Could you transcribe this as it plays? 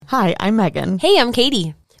Hi, I'm Megan. Hey, I'm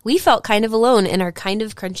Katie. We felt kind of alone in our kind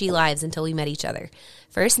of crunchy lives until we met each other.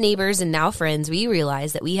 First neighbors and now friends, we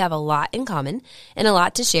realized that we have a lot in common and a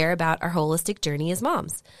lot to share about our holistic journey as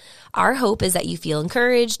moms. Our hope is that you feel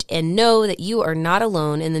encouraged and know that you are not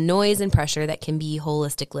alone in the noise and pressure that can be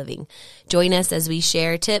holistic living. Join us as we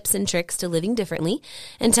share tips and tricks to living differently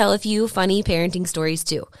and tell a few funny parenting stories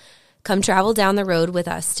too. Come travel down the road with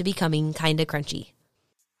us to becoming kinda crunchy.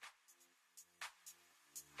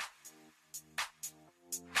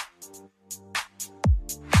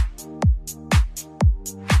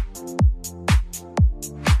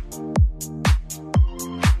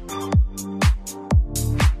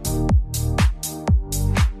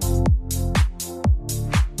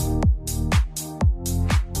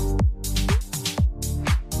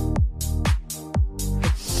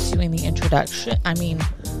 Doing the introduction. I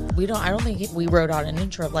don't think we wrote out an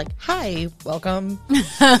intro of like, hi, welcome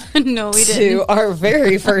No, we didn't. to our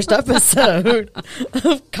very first episode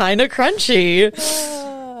of Kinda Crunchy.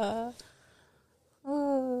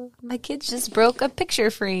 My kids just broke a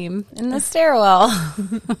picture frame in the stairwell.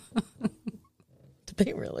 Did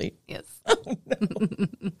they really? Yes. Oh,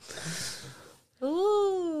 no.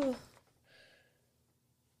 Ooh.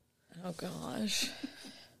 Oh, gosh.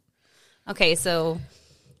 Okay, so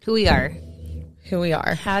who we are.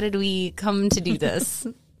 How did we come to do this?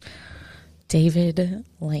 David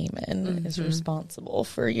Lehman is responsible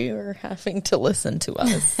for your having to listen to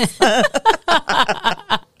us.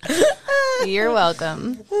 You're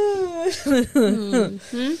welcome.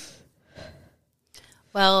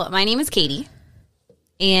 Well, my name is Katie,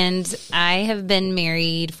 and I have been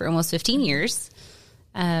married for almost 15 years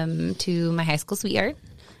to my high school sweetheart.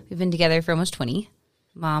 We've been together for almost 20.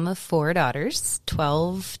 Mom of 4 daughters,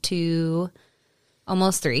 12 to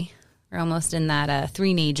almost 3. We're almost in that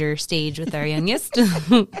three-nager stage with our youngest.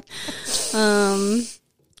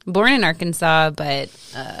 Born in Arkansas, but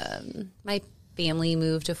my family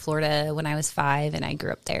moved to Florida when I was 5, and I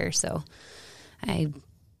grew up there, so I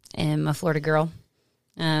am a Florida girl.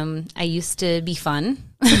 I used to be fun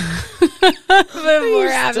before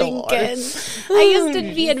having kids. I used to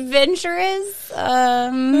be adventurous.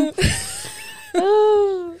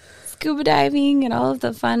 Scuba diving and all of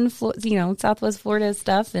the fun, Southwest Florida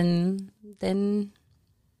stuff, and then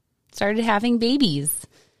started having babies.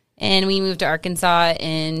 And we moved to Arkansas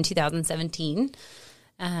in 2017.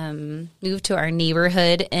 Moved to our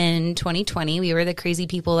neighborhood in 2020. We were the crazy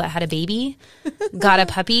people that had a baby, got a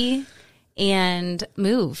puppy, and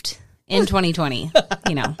moved in 2020,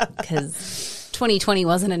 because 2020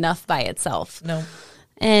 wasn't enough by itself. No.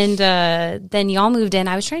 And then y'all moved in.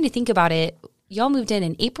 I was trying to think about it. Y'all moved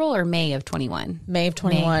in April or May of 21? May of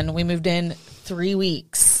 21. May. We moved in 3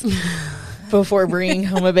 weeks before bringing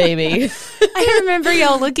home a baby. I remember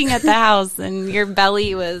y'all looking at the house and your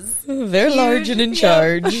belly was They're huge. Large and in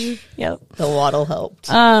charge. Yep. The waddle helped.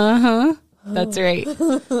 Uh-huh. That's right.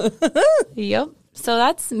 Yep. So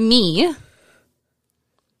that's me. You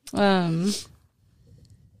want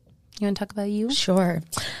to talk about you? Sure.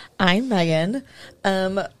 I'm Megan.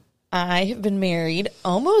 I have been married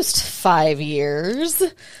almost 5 years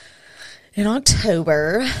in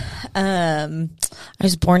October. I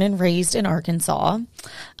was born and raised in Arkansas.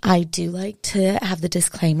 I do like to have the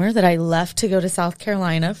disclaimer that I left to go to South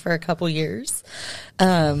Carolina for a couple years.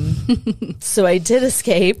 So I did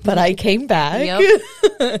escape, but I came back. Yep.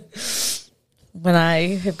 When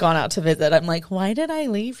I have gone out to visit, I'm like, why did I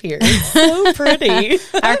leave here? It's so pretty.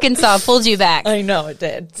 Arkansas pulled you back. I know it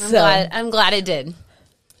did. I'm glad it did.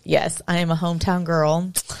 Yes, I am a hometown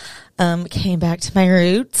girl. Came back to my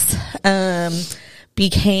roots.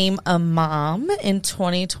 Became a mom in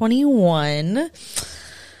 2021.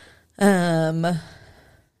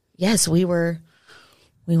 Yes, we were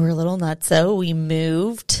a little nutso. We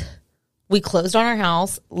moved. We closed on our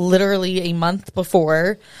house literally a month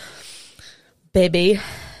before baby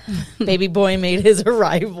boy made his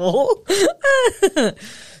arrival.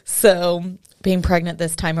 So being pregnant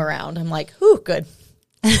this time around, I'm like, ooh, good.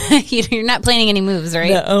 You're not planning any moves,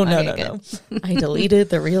 right? No. I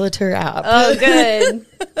deleted the Realtor app. Oh, good.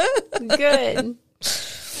 Good.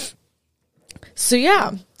 So,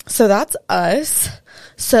 yeah. So, that's us.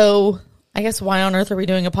 So, I guess why on earth are we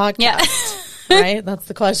doing a podcast? Yeah. Right? That's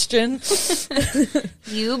the question.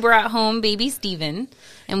 You brought home baby Steven,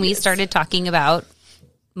 and we started talking about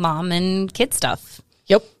mom and kid stuff.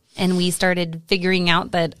 Yep. And we started figuring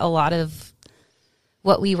out that a lot of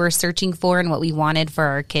what we were searching for and what we wanted for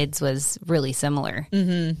our kids was really similar.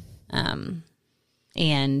 Mm-hmm.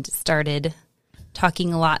 And started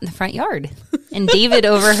talking a lot in the front yard. And David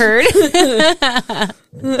overheard. He's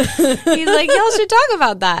like, y'all should talk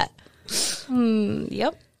about that.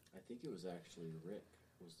 Yep. was actually Rick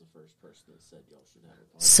was the first person that said y'all should have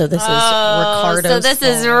a podcast. So this is Ricardo's So this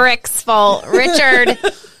is Rick's fault. Richard.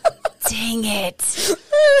 Dang it.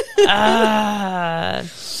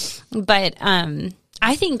 But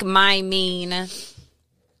I think my main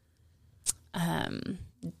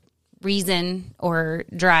reason or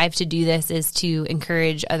drive to do this is to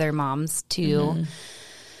encourage other moms to,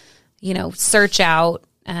 you know, search out,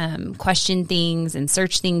 question things and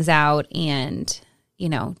search things out and, you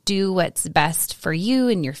know, do what's best for you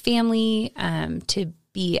and your family, to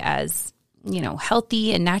be as, you know,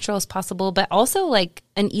 healthy and natural as possible, but also like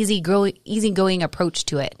an easygoing approach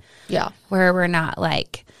to it. Yeah. Where we're not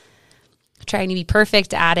like trying to be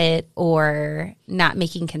perfect at it or not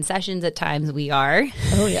making concessions at times. We are.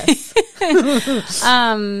 Oh, yes.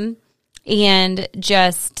 And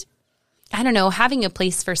just, I don't know, having a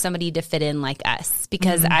place for somebody to fit in like us,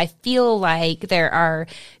 because I feel like there are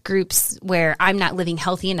groups where I'm not living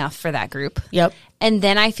healthy enough for that group. Yep. And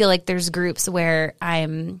then I feel like there's groups where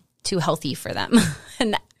I'm too healthy for them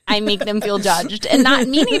and I make them feel judged, and not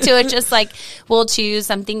meaning to. It's just like, we'll choose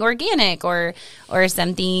something organic or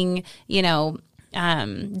something, you know,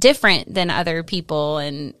 different than other people.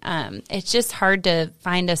 And it's just hard to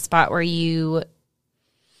find a spot where you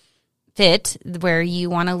fit, where you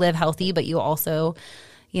want to live healthy, but you also,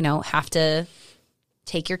 you know, have to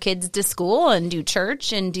take your kids to school and do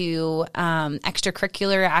church and do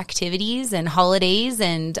extracurricular activities and holidays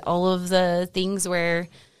and all of the things where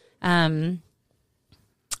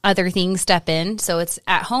other things step in. So it's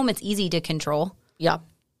at home, it's easy to control. Yeah.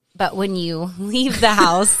 But when you leave the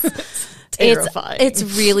house, terrifying. It's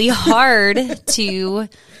really hard to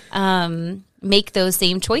make those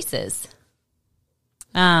same choices.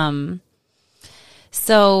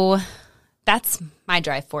 So that's my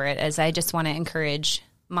drive for it, as I just want to encourage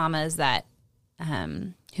mamas that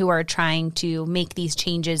who are trying to make these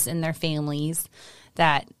changes in their families,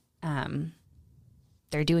 that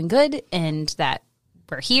they're doing good, and that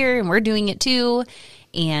we're here and we're doing it too,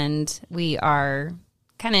 and we are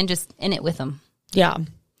kind of just in it with them. Yeah.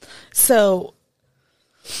 So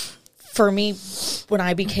for me, when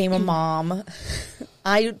I became a mom,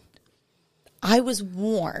 I was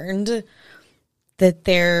warned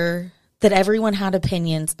that everyone had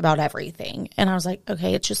opinions about everything. And I was like,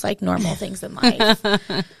 okay, it's just like normal things in life.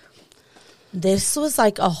 This was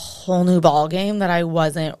like a whole new ball game that I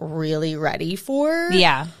wasn't really ready for.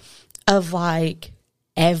 Yeah. Of like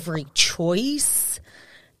every choice,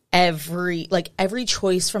 every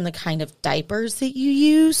choice, from the kind of diapers that you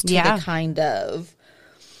use to the kind of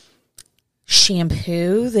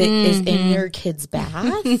shampoo that is in your kid's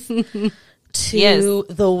bath. To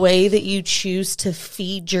the way that you choose to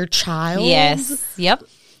feed your child. Yes. Yep.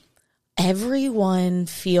 Everyone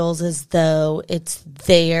feels as though it's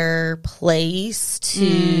their place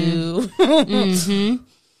to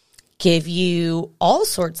give you all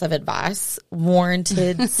sorts of advice,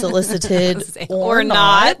 warranted, solicited, or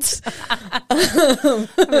not.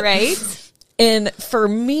 Right. And for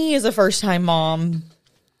me, as a first-time mom,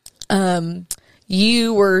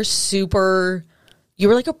 you were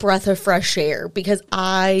like a breath of fresh air, because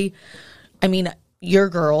I mean, your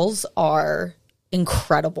girls are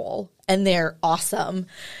incredible and they're awesome.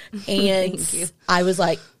 And I was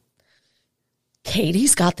like,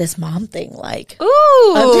 Katie's got this mom thing, like,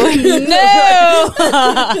 ooh, no.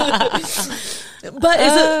 But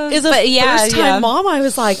as a first time mom, I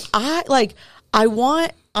was like,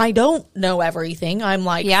 I don't know everything. I'm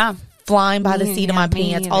like, flying by the seat of my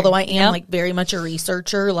pants, although I am like very much a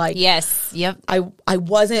researcher. Like, yes, yep. I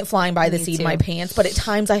wasn't flying by the seat of my pants, but at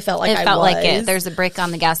times I felt like I was. Like it. There's a brake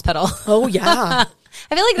on the gas pedal. Oh yeah.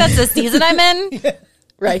 I feel like that's the season I'm in. Yeah,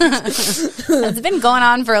 right. It's been going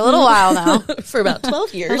on for a little while now. For about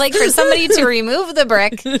 12 years. Like, for somebody to remove the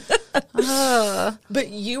brick. But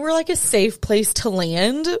you were like a safe place to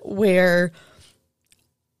land, where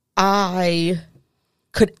I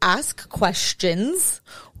could ask questions,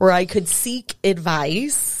 where I could seek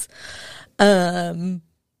advice, but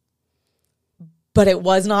it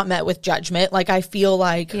was not met with judgment. Like, I feel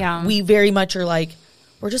like we very much are like,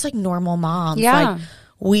 we're just like normal moms. Yeah. Like,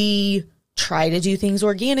 we try to do things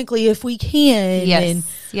organically if we can. Yes. And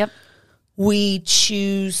yep. We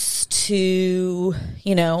choose to,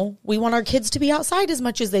 we want our kids to be outside as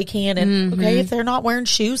much as they can. And okay, if they're not wearing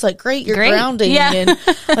shoes, like, great, you're grounding. Yeah. And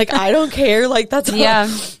like, I don't care. Like, that's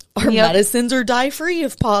our medicines are dye free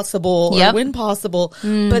if possible, or when possible.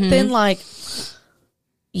 But then, like,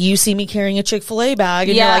 you see me carrying a Chick-fil-A bag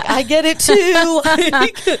and you're like, I get it too.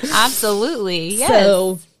 Like, absolutely. Yes.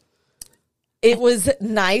 So it was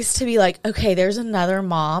nice to be like, okay, there's another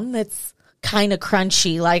mom that's kind of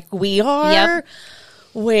crunchy like we are.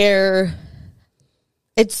 where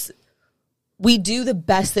we do the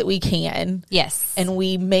best that we can. Yes. And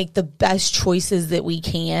we make the best choices that we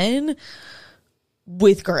can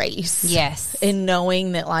with grace. Yes. And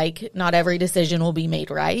knowing that, like, not every decision will be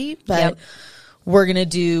made right, but we're going to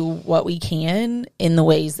do what we can in the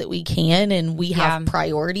ways that we can. And we have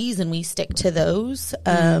priorities and we stick to those.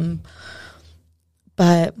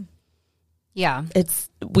 But yeah,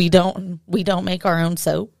 we don't make our own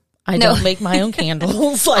soap. I don't make my own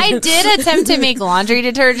candles. I did attempt to make laundry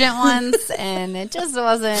detergent once, and it just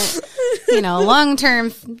wasn't, a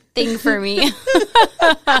long-term thing for me.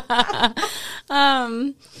 But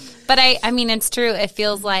I mean, it's true. It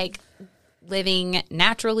feels like living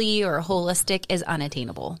naturally or holistic is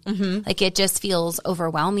unattainable. Mm-hmm. Like, it just feels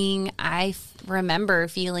overwhelming. I remember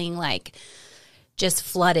feeling like just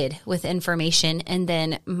flooded with information. And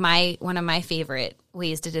then one of my favorite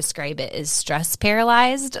ways to describe it is stress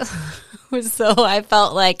paralyzed. So I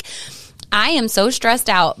felt like I am so stressed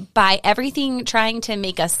out by everything trying to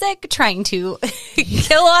make us sick, trying to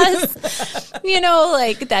kill us,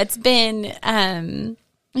 like that's been,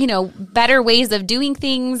 better ways of doing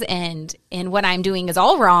things, and what I'm doing is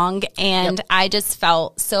all wrong. And I just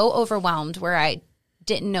felt so overwhelmed where I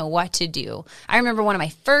didn't know what to do. I remember one of my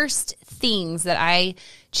first things that I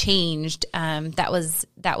changed, that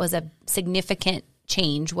was a significant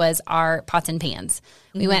change, was our pots and pans.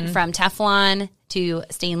 We went from Teflon to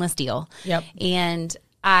stainless steel. Yep. And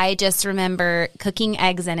I just remember cooking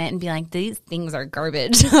eggs in it and being like, these things are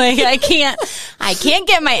garbage. Like, I can't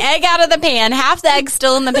get my egg out of the pan. Half the egg's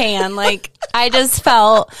still in the pan. Like, I just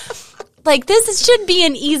felt like this should be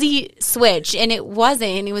an easy switch, and it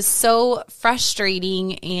wasn't. And it was so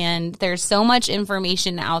frustrating, and there's so much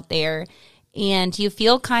information out there, and you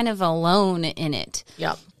feel kind of alone in it.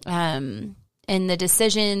 Yep. And the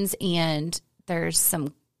decisions, and there's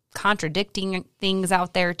some contradicting things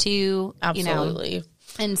out there too. Absolutely.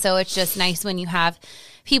 And so it's just nice when you have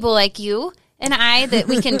people like you and I that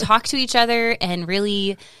we can talk to each other and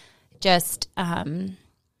really just, value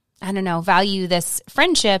this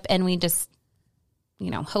friendship. And we just,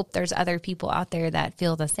 hope there's other people out there that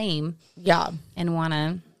feel the same. Yeah. And want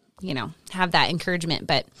to, have that encouragement.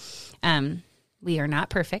 But we are not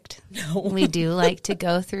perfect. No. We do like to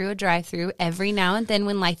go through a drive-through every now and then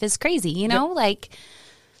when life is crazy, like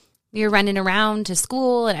you're running around to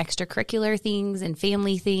school and extracurricular things and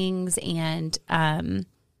family things, and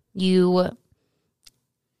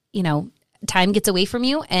time gets away from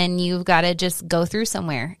you and you've got to just go through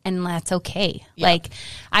somewhere, and that's okay. Yeah. Like,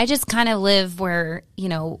 I just kind of live where,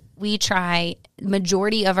 we try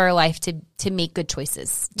majority of our life to make good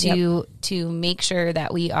choices, to make sure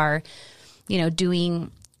that we are,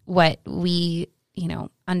 doing what we,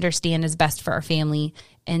 understand is best for our family.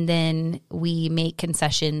 And then we make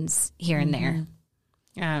concessions here and there.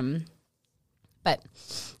 But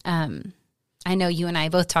I know you and I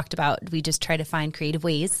both talked about, we just try to find creative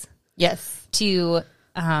ways. Yes. To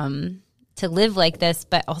live like this,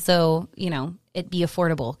 but also, it be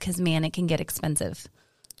affordable, because, man, it can get expensive.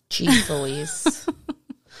 Jeez Louise.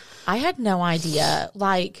 I had no idea.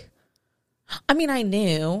 I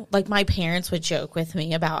knew, my parents would joke with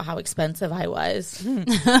me about how expensive I was.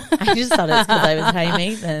 I just thought it was because I was high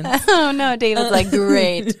maintenance. Oh, no, David's like,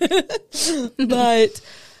 great. But,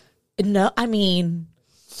 no, I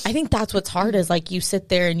think that's what's hard is, you sit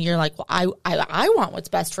there and you're like, well, I want what's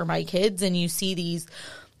best for my kids. And you see these,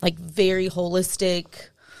 very holistic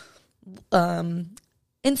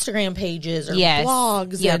Instagram pages or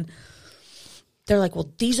blogs. Yep. And they're like,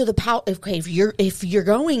 well, these are the if you're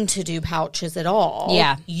going to do pouches at all,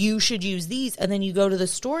 you should use these. And then you go to the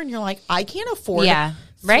store and you're like, I can't afford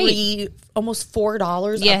almost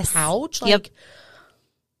 $4 a pouch.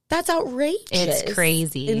 That's outrageous. It's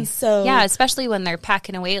crazy. And so, especially when they're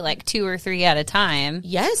packing away 2 or 3 at a time.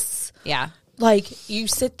 Yes. Yeah. You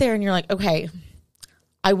sit there and you're like, okay,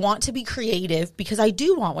 I want to be creative because I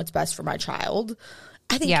do want what's best for my child.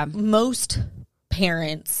 I think most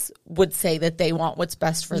parents would say that they want what's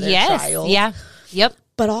best for their child. Yeah. Yep.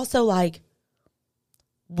 But also,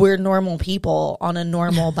 we're normal people on a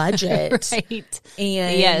normal budget. Right.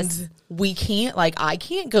 And we can't, I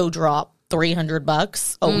can't go drop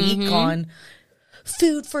 $300 a week on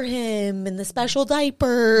food for him and the special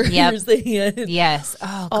diapers. Yes.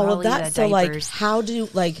 Oh, all of that. So, diapers. How do,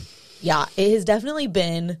 it has definitely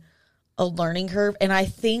been a learning curve. And I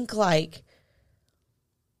think,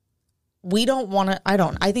 we don't want to,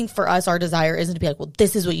 I think for us, our desire isn't to be like, well,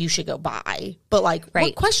 this is what you should go buy. But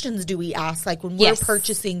what questions do we ask? When we're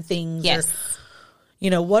purchasing things or,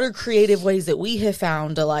 what are creative ways that we have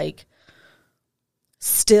found to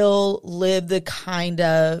still live the kind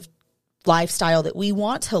of lifestyle that we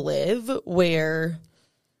want to live, where,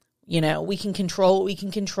 you know, we can control what we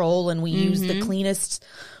can control, and we use the cleanest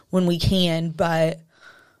when we can, but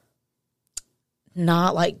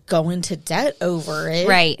not like go into debt over it.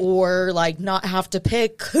 Right. Or like not have to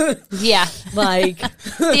pick Yeah. like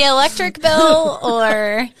The electric bill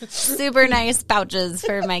or super nice pouches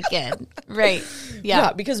for my kid. Right.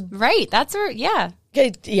 Yeah. because Right. That's where, yeah,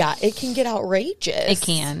 it can get outrageous. it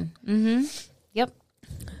can. Mm-hmm. Yep.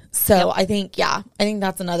 So I think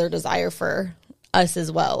that's another desire for us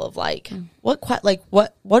as well, of like what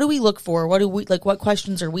do we look for? What do we like? What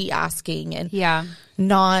questions are we asking? And Yeah.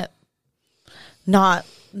 not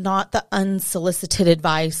the unsolicited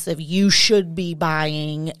advice of you should be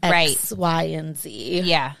buying X, Right. Y, and Z.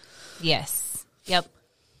 Yeah. Yes. Yep.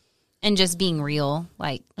 And just being real,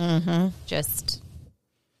 like, just,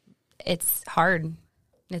 it's hard.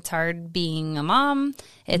 It's hard being a mom.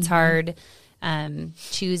 It's hard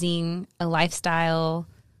choosing a lifestyle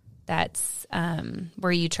that's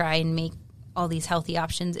where you try and make all these healthy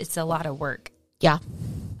options. It's a lot of work. Yeah.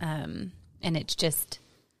 And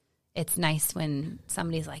it's nice when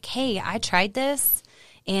somebody's like, hey, I tried this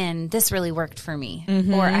and this really worked for me.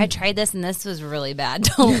 Or I tried this and this was really bad.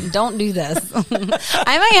 Don't do this.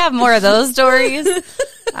 I might have more of those stories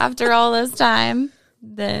after all this time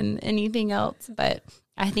than anything else. But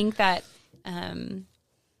I think that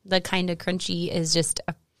the kind of crunchy is just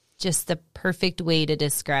the perfect way to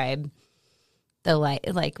describe the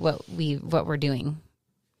like what we're doing.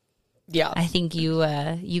 Yeah. I think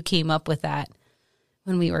you came up with that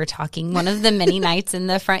when we were talking one of the many nights in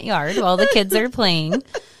the front yard while the kids are playing.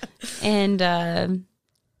 And I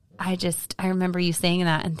remember you saying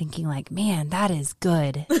that and thinking like, man, that is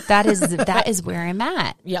good. That is where I'm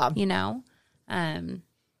at. Yeah. You know? And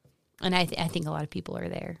I think a lot of people are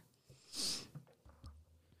there.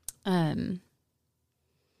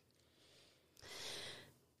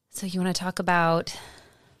 So you want to talk about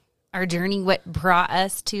our journey, what brought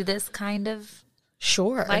us to this kind of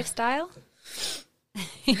Sure. lifestyle?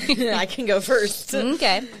 I can go first.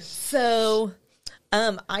 Okay. So,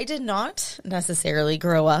 I did not necessarily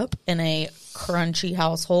grow up in a crunchy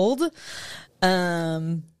household.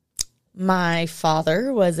 My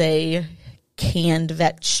father was a canned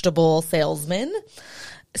vegetable salesman,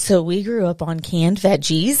 so we grew up on canned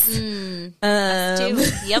veggies.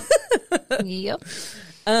 Yep. Yep.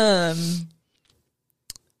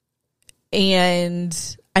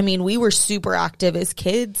 And I mean, we were super active as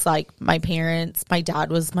kids. Like my dad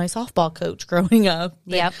was my softball coach growing up.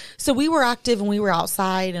 Yep. So we were active and we were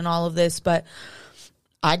outside and all of this, but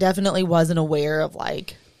I definitely wasn't aware of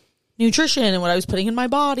like nutrition and what I was putting in my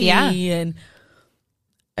body. Yeah. And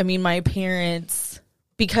I mean, my parents,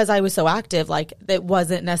 because I was so active, like that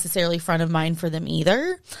wasn't necessarily front of mind for them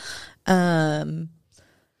either. And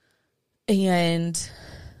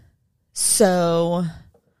so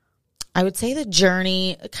I would say the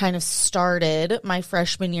journey kind of started my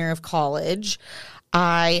freshman year of college.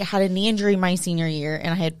 I had a knee injury my senior year,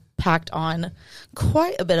 and I had packed on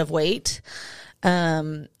quite a bit of weight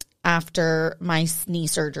after my knee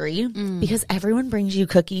surgery because everyone brings you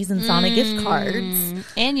cookies and Sonic gift cards.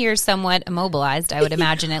 And you're somewhat immobilized, I would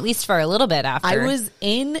imagine, at least for a little bit after. I was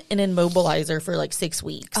in an immobilizer for like 6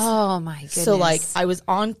 weeks. Oh my goodness. So like I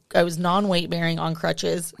was non-weight bearing on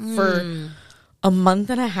crutches for a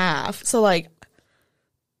month and a half. So like,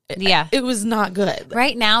 yeah, it was not good.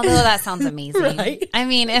 Right now, though, that sounds amazing. Right? I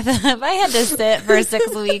mean, if I had to sit for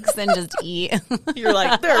 6 weeks and just eat. You're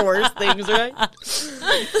like, there are worse things, right?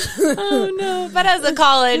 Oh, no. But as a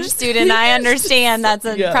college student, I understand that's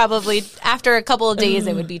probably, after a couple of days,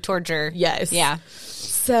 it would be torture. Yes. Yeah.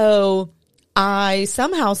 So I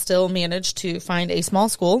somehow still managed to find a small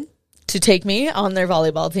school to take me on their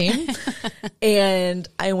volleyball team. And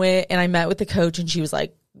I went and I met with the coach, and she was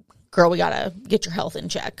like, girl, we got to get your health in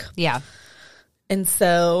check. Yeah. And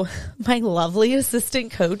so my lovely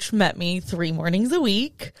assistant coach met me 3 mornings a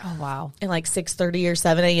week. Oh, wow. And like 6:30 or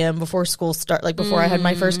 7 a.m. before school start, like before I had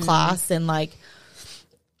my first class. And like,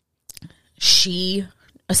 she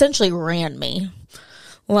essentially ran me.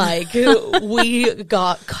 Like we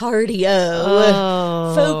got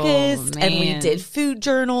cardio focused and we did food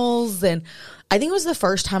journals. And I think it was the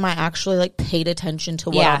first time I actually like paid attention to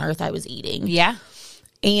what on earth I was eating. Yeah.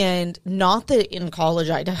 And not that in college,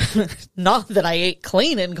 not that I ate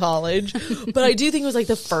clean in college, but I do think it was like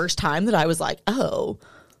the first time that I was like, oh,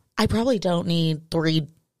 I probably don't need 3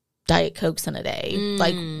 Diet Cokes in a day.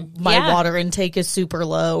 Like my water intake is super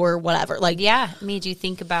low or whatever. Like, made you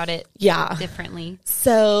think about it differently.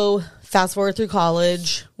 So fast forward through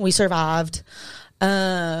college, we survived.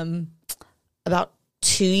 About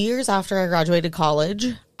 2 years after I graduated college,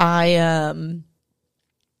 I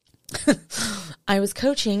was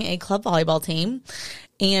coaching a club volleyball team,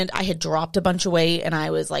 and I had dropped a bunch of weight, and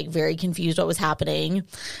I was like very confused what was happening,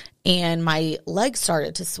 and my legs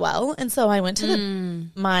started to swell. And so I went to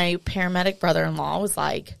my paramedic brother-in-law was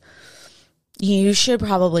like, you should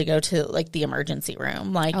probably go to like the emergency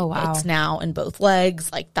room. Like, Oh, wow. it's now in both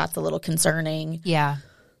legs. Like, that's a little concerning. Yeah.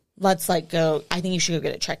 Let's like go. I think you should go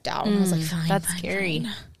get it checked out. And I was like, fine. That's fine, scary.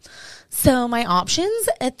 fine. So my options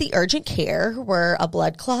at the urgent care were a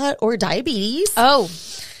blood clot or diabetes. Oh,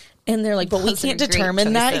 And they're like, but we Those are can't great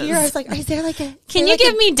determine that choices. here. I was like, is there like a... can you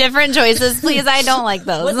give me different choices, please? I don't like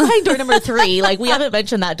What's those. like door number 3? Like, we haven't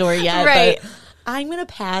mentioned that door yet. Right. But I'm going to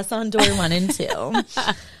pass on door 1 and 2.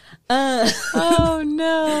 Oh,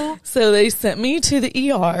 no. So they sent me to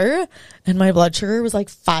the ER, and my blood sugar was like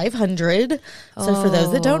 500. So for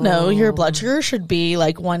those that don't know, your blood sugar should be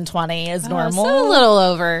like 120 as normal. So a little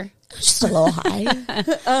over. Just a little high.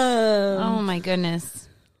 Oh, my goodness.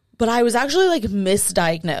 But I was actually like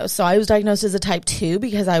misdiagnosed. So I was diagnosed as a type 2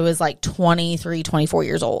 because I was like 23, 24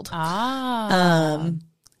 years old. And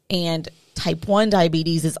type 1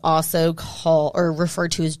 diabetes is also called or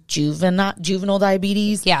referred to as juvenile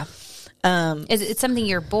diabetes. Yeah. Is it something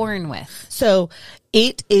you're born with? So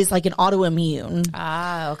it is like an autoimmune.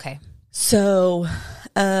 Okay. So,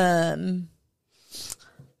 but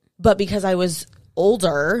because I was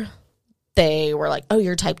older, they were like, oh,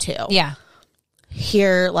 you're type 2. Yeah.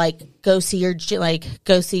 Here, like, go see your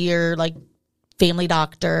family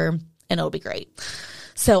doctor and it'll be great.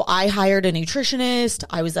 So I hired a nutritionist.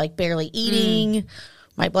 I was like barely eating.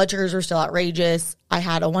 My blood sugars were still outrageous. I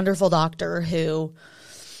had a wonderful doctor who,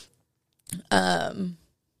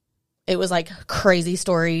 it was like a crazy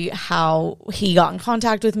story how he got in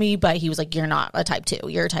contact with me, but he was like, you're not a type 2,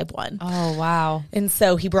 you're a type 1. Oh, wow. And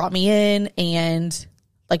so he brought me in and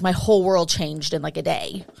like my whole world changed in like a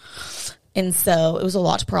day. And so it was a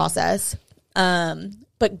lot to process.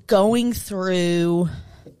 But going through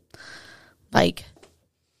like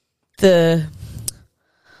the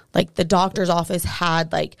doctor's office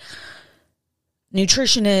had like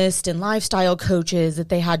nutritionist and lifestyle coaches that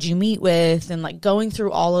they had you meet with, and like going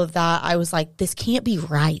through all of that, I was like, this can't be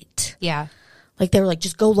right. Yeah. Like they were like,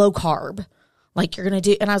 just go low carb. Like you're going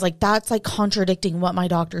to do, and I was like, that's like contradicting what my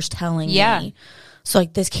doctor's telling me. So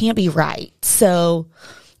like, this can't be right. So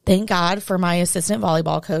thank God for my assistant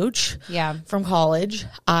volleyball coach from college.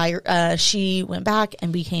 She went back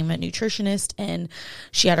and became a nutritionist, and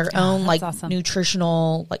she had her own like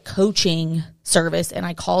nutritional like coaching service. And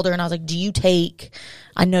I called her and I was like, do you take,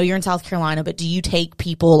 I know you're in South Carolina, but do you take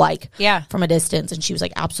people like from a distance? And she was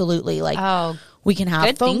like, absolutely. Like, we can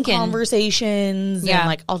have phone conversations. And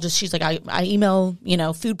like, she's like, I email,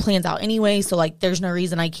 food plans out anyway. So like, there's no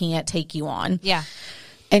reason I can't take you on. Yeah.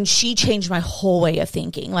 And she changed my whole way of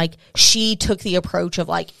thinking. Like, she took the approach of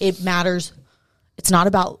like, it matters.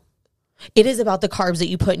 It is about the carbs that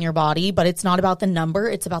you put in your body, but it's not about the number.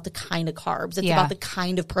 It's about the kind of carbs. It's about the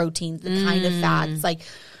kind of proteins, the kind of fats. Like,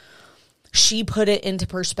 she put it into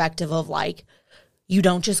perspective of like, you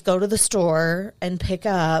don't just go to the store and pick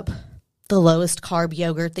up the lowest carb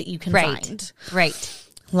yogurt that you can find. Right.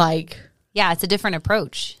 Like, yeah, it's a different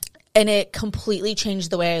approach. And it completely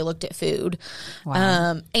changed the way I looked at food.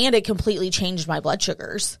 Wow. And it completely changed my blood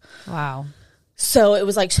sugars. Wow. So it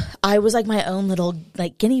was like, I was like my own little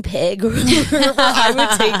like guinea pig. Where I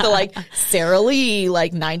would take the like Sara Lee,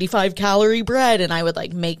 like 95 calorie bread, and I would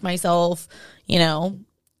like make myself,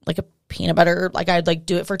 like a peanut butter, like I'd like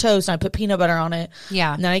do it for toast and I put peanut butter on it.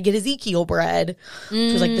 Yeah. And then I get Ezekiel bread,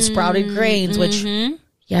 which was like the sprouted grains, which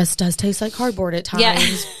yes, does taste like cardboard at times. Yeah.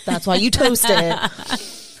 That's why you toast it.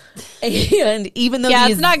 And even though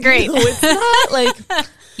it's not great. No, it's not like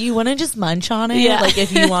you want to just munch on it. Yeah. Like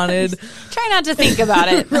if you wanted, Try not to think about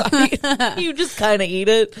it. right? You just kind of eat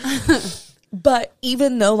it. But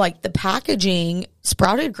even though like the packaging,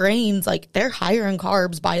 sprouted grains, like they're higher in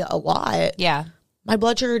carbs by a lot. Yeah. My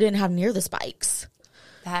blood sugar didn't have near the spikes.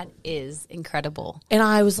 That is incredible. And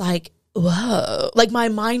I was like, whoa, like my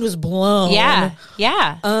mind was blown. Yeah.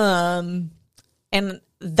 Yeah. And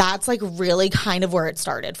that's like really kind of where it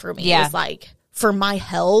started for me. Yeah. It was like for my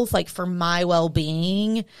health, like for my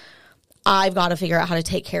well-being, I've got to figure out how to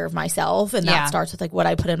take care of myself. And that starts with like what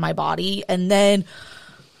I put in my body. And then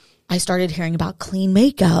I started hearing about clean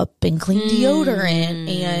makeup and clean deodorant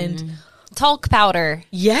and talc powder.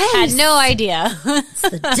 Yes. Had no idea. It's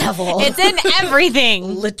the devil. It's in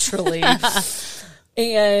everything. Literally.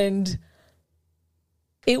 And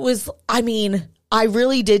it was, I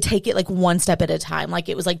really did take it like one step at a time. Like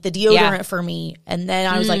it was like the deodorant for me. And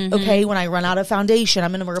then I was like, okay, when I run out of foundation,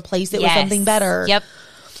 I'm going to replace it with something better. Yep.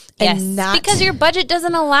 And yes. Because your budget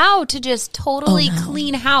doesn't allow to just totally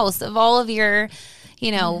clean house of all of your,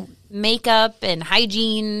 you know, makeup and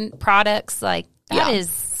hygiene products. Like that is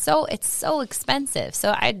it's so expensive.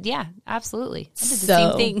 So absolutely. I did the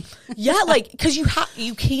same thing. Yeah. Like, cause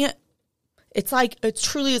you can't, it's like, it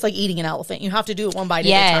truly is like eating an elephant. You have to do it one bite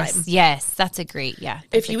at a time. Yes. That's a great,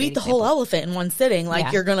 If you eat the whole elephant in one sitting,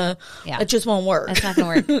 like you're going to, it just won't work. It's not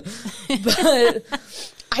going to work. But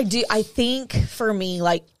I think for me,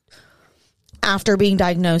 like after being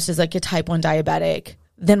diagnosed as like a type 1 diabetic,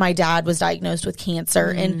 then my dad was diagnosed with cancer.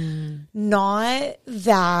 And not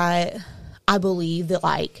that I believe that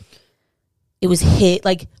like it was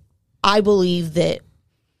like I believe that,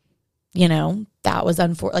 you know, that was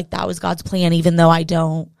that was God's plan, even though I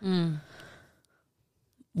don't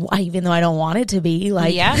want it to be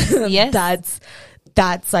like,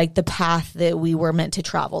 that's like the path that we were meant to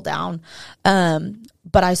travel down.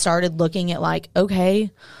 But I started looking at like,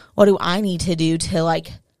 okay, what do I need to do to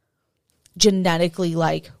like genetically,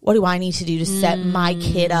 like, what do I need to do to set my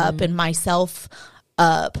kid up and myself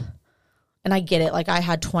up? And I get it. Like I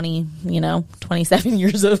had 27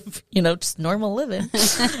 years of, just normal living,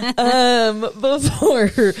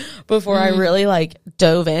 before I really like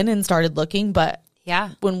dove in and started looking. But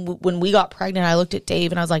when we got pregnant, I looked at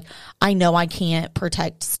Dave and I was like, I know I can't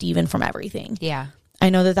protect Steven from everything. Yeah. I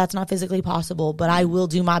know that that's not physically possible, but I will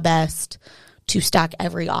do my best to stack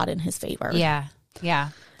every odd in his favor. Yeah. Yeah.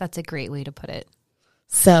 That's a great way to put it.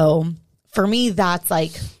 So for me, that's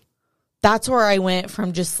where I went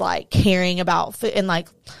from just like caring about food and like,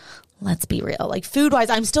 let's be real, like food wise,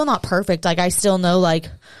 I'm still not perfect. Like I still know like,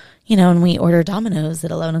 when we order Domino's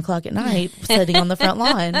at 11 o'clock at night sitting on the front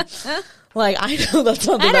lawn, like I know that's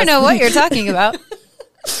not the best. I don't know what you're talking about.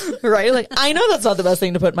 Right? Like I know that's not the best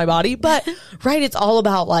thing to put in my body, but right. It's all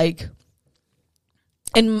about like,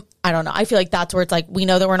 and I don't know. I feel like that's where it's like, we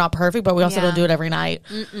know that we're not perfect, but we also don't do it every night.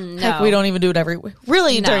 Heck, we don't even do it during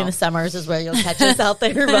the summers is where you'll catch us out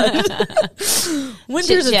there. But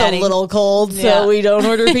winters it's a little cold, so we don't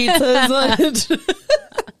order pizza as much.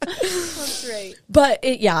 That's right. But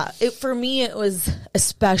for me, it was,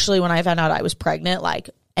 especially when I found out I was pregnant, like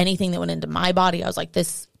anything that went into my body, I was like,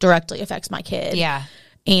 this directly affects my kid. Yeah.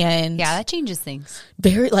 And that changes things.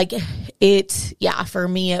 Very like for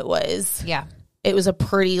me, it was, it was a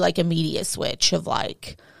pretty like immediate switch of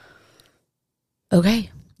like, okay.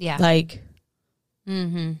 Yeah. Like,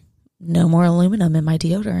 no more aluminum in my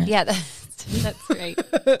deodorant. Yeah, that's right.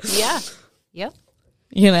 Yeah. Yep.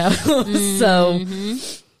 So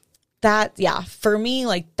that, for me,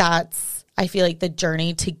 like that's, I feel like the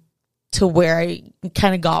journey to where I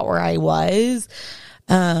kind of got where I was.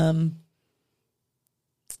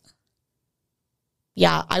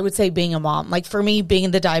 I would say being a mom, like for me, being a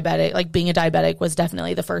diabetic was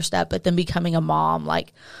definitely the first step, but then becoming a mom,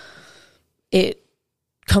 like it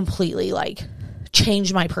completely like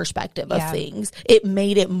changed my perspective of things. It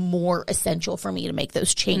made it more essential for me to make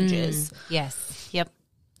those changes. Yes. Yep.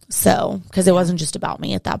 So, because it wasn't just about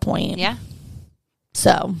me at that point. Yeah.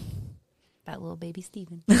 So. That little baby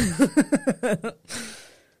Steven.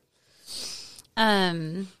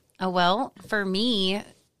 Well, for me,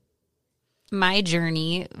 my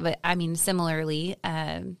journey, but I mean, similarly,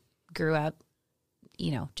 grew up,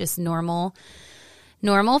 just normal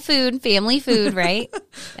food, family food, right?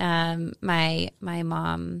 My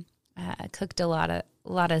mom cooked a lot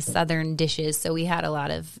of Southern dishes, so we had a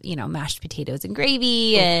lot of mashed potatoes and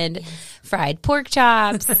gravy and fried pork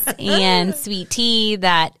chops and sweet tea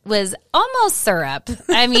that was almost syrup.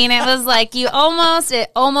 I mean, it was like it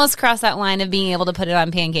almost crossed that line of being able to put it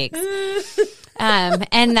on pancakes.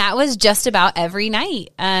 And that was just about every night.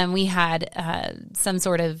 We had some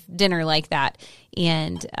sort of dinner like that,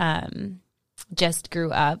 and just grew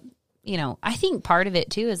up. I think part of it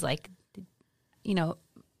too is like,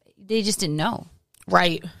 they just didn't know.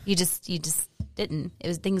 Right. You just didn't.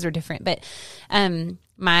 Things were different. But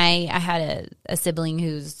I had a sibling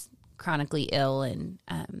who's chronically ill and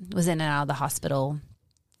was in and out of the hospital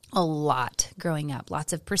a lot growing up.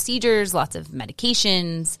 Lots of procedures, lots of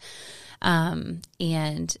medications.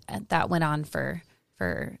 And that went on for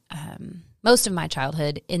most of my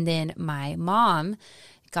childhood. And then my mom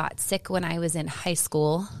got sick when I was in high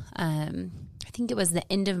school. I think it was the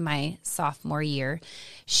end of my sophomore year.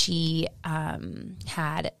 She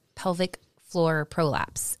had pelvic floor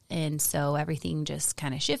prolapse. And so everything just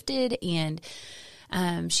kind of shifted. And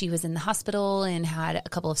she was in the hospital and had a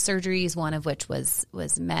couple of surgeries, one of which was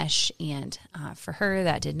mesh. And for her,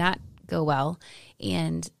 that did not go well.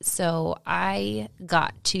 And so I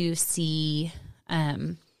got to see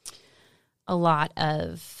a lot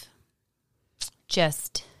of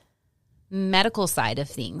just medical side of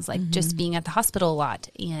things, like just being at the hospital a lot,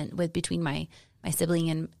 and with between my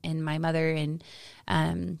sibling and my mother, and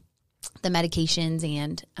the medications,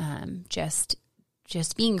 and just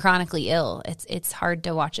being chronically ill. It's hard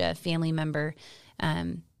to watch a family member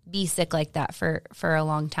be sick like that for a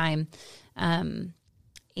long time.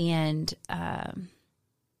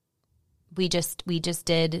 We just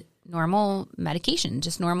did normal medication,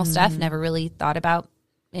 just normal stuff. Never really thought about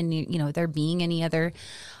there being any other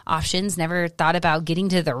options. Never thought about getting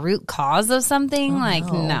to the root cause of something.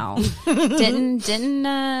 No,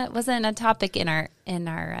 didn't wasn't a topic in our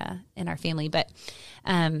family. But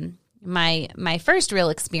my first real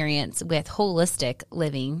experience with holistic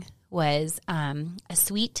living was a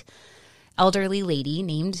sweet elderly lady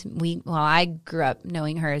named I grew up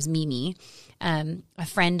knowing her as Mimi. A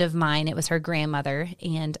friend of mine, it was her grandmother,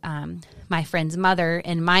 and my friend's mother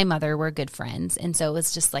and my mother were good friends. And so it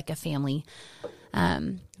was just like a family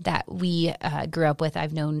that we grew up with.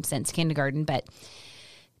 I've known since kindergarten. But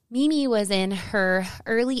Mimi was in her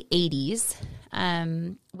early 80s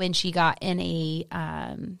when she got in a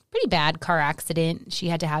pretty bad car accident. She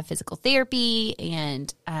had to have physical therapy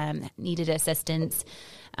and needed assistance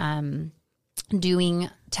doing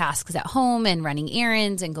tasks at home and running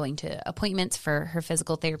errands and going to appointments for her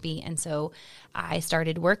physical therapy. And so I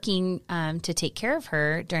started working to take care of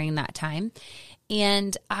her during that time.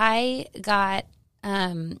 And I got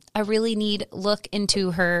a really neat look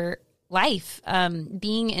into her life.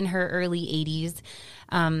 Being in her early 80s,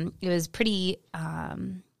 it was pretty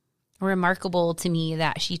remarkable to me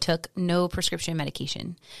that she took no prescription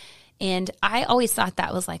medication. And I always thought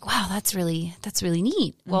that was like, wow, that's really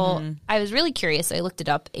neat. Well, I was really curious, so I looked it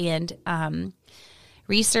up, and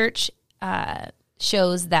research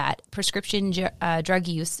shows that prescription drug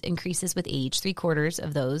use increases with age. 3/4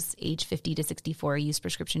 of those age 50 to 64 use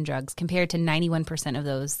prescription drugs, compared to 91% of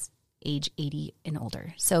those age 80 and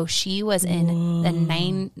older. So she was in the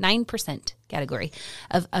 9% category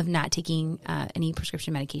of not taking any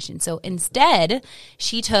prescription medication. So instead,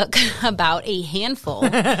 she took about a handful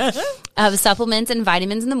of supplements and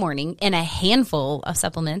vitamins in the morning, and a handful of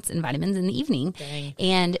supplements and vitamins in the evening. Dang.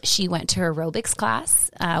 And she went to aerobics class,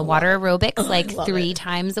 water aerobics, like 3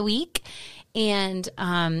 times a week. And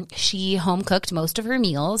she home cooked most of her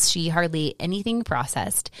meals. She hardly ate anything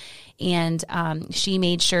processed. And she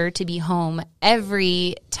made sure to be home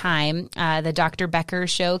every time the Dr. Becker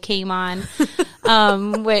show came on,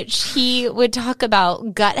 which he would talk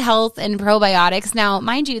about gut health and probiotics. Now,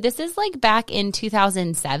 mind you, this is like back in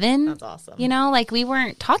 2007. That's awesome. We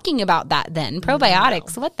weren't talking about that then.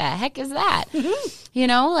 Probiotics, what the heck is that?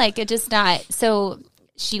 It just not. So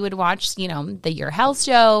she would watch, the Your Health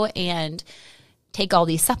show and take all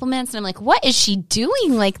these supplements. And I'm like, what is she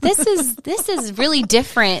doing? Like, this is really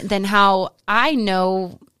different than how I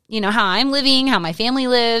know, how I'm living, how my family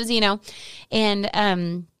lives,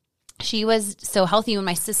 And she was so healthy. When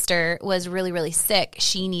my sister was really, really sick,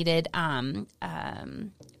 she needed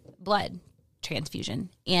blood transfusion.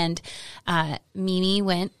 And Mimi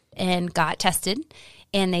went and got tested.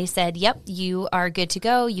 And they said, yep, you are good to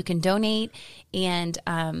go. You can donate. And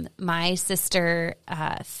my sister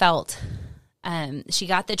felt, she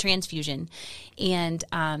got the transfusion. And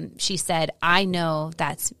she said, I know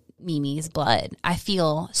that's Mimi's blood. I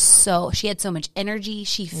feel she had so much energy.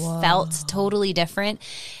 She felt totally different.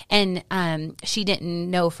 And she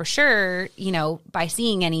didn't know for sure, by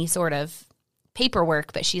seeing any sort of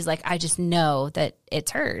paperwork, but she's like, I just know that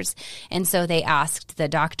it's hers. And so they asked the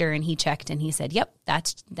doctor, and he checked, and he said, yep,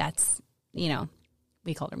 that's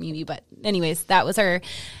we called her Mimi, but anyways, that was her.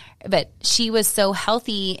 But she was so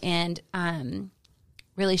healthy and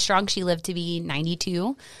really strong. She lived to be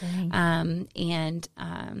 92.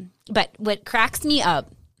 But what cracks me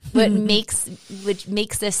up, which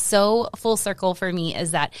makes this so full circle for me,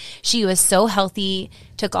 is that she was so healthy,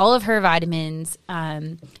 took all of her vitamins,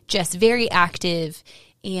 just very active,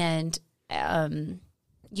 and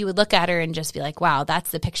you would look at her and just be like, wow,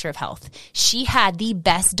 that's the picture of health. She had the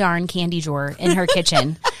best darn candy drawer in her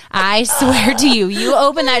kitchen. I swear to you, you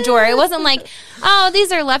open that drawer. It wasn't like, oh, these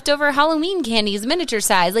are leftover Halloween candies, miniature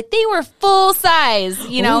size. Like, they were full size, Oh,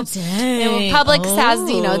 dang. And Publix has,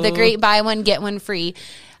 the great buy one, get one free.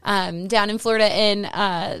 down in Florida, and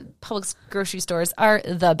Publix grocery stores are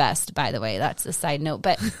the best, by the way. That's a side note.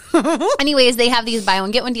 But anyways, they have these buy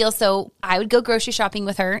one, get one deals. So I would go grocery shopping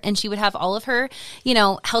with her, and she would have all of her,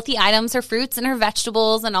 healthy items, her fruits and her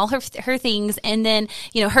vegetables and all her things. And then,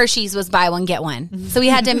 Hershey's was buy one, get one. So we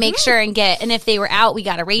had to make sure and if they were out, we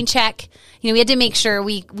got a rain check. We had to make sure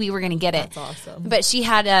we were going to get it. That's awesome. But she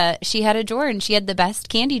had a drawer, and she had the best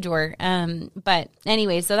candy drawer. But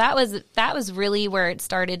anyway, so that was really where it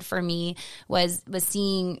started for me, was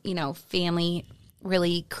seeing, family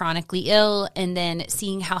really chronically ill, and then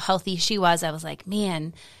seeing how healthy she was. I was like,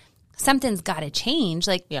 man, something's got to change.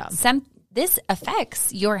 Like, this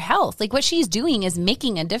affects your health. Like, what she's doing is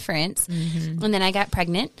making a difference. Mm-hmm. And then I got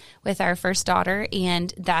pregnant with our first daughter,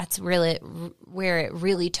 and that's really where it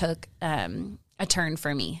really took a turn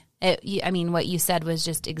for me. What you said was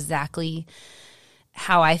just exactly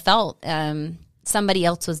how I felt. Somebody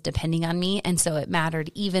else was depending on me, and so it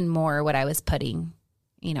mattered even more what I was putting,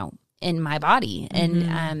 in my body, mm-hmm.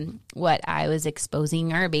 and what I was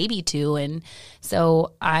exposing our baby to. And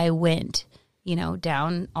so I went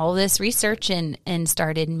down all this research and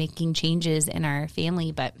started making changes in our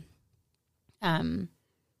family. But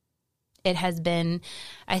it has been,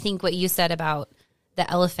 I think what you said about the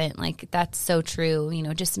elephant, like, that's so true.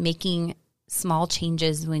 Just making small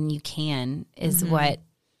changes when you can is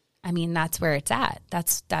mm-hmm. That's where it's at.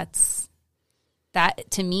 That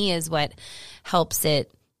to me is what helps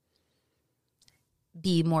it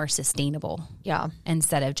be more sustainable. Yeah.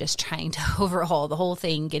 Instead of just trying to overhaul the whole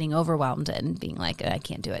thing, getting overwhelmed and being like, I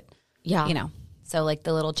can't do it. Yeah. So like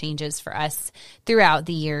the little changes for us throughout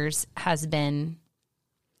the years has been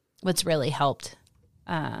what's really helped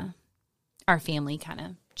our family kind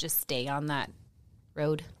of just stay on that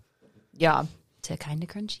road. Yeah. To kind of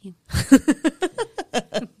crunchy.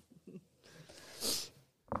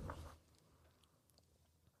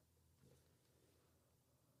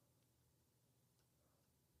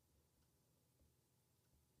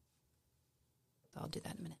 I'll do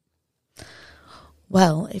that in a minute.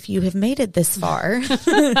 Well, if you have made it this far,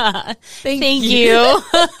 thank you.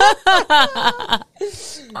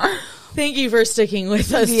 Thank you for sticking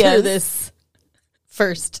with us through this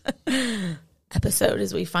first episode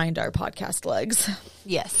as we find our podcast legs.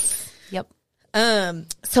 Yes. Yep.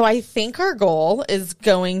 So I think our goal is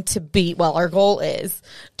going to be, our goal is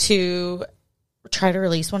to try to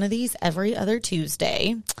release one of these every other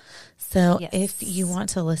Tuesday. So if you want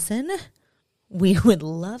to listen, we would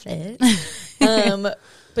love it.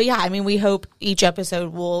 But yeah, we hope each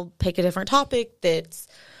episode will pick a different topic that's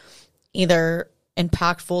either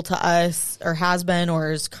impactful to us or has been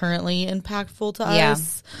or is currently impactful to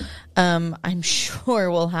us. I'm sure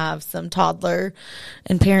we'll have some toddler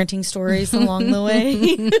and parenting stories along the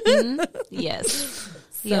way. Yes.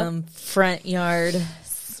 Some front yard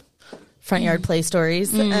play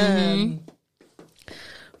stories. Mm-hmm.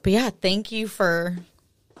 But yeah, thank you for,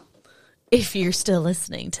 if you're still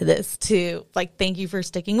listening to this too, thank you for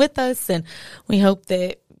sticking with us. And we hope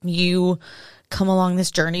that you come along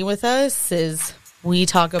this journey with us as we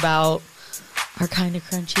talk about our kind of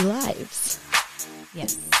crunchy lives.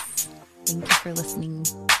 Yes. Thank you for listening.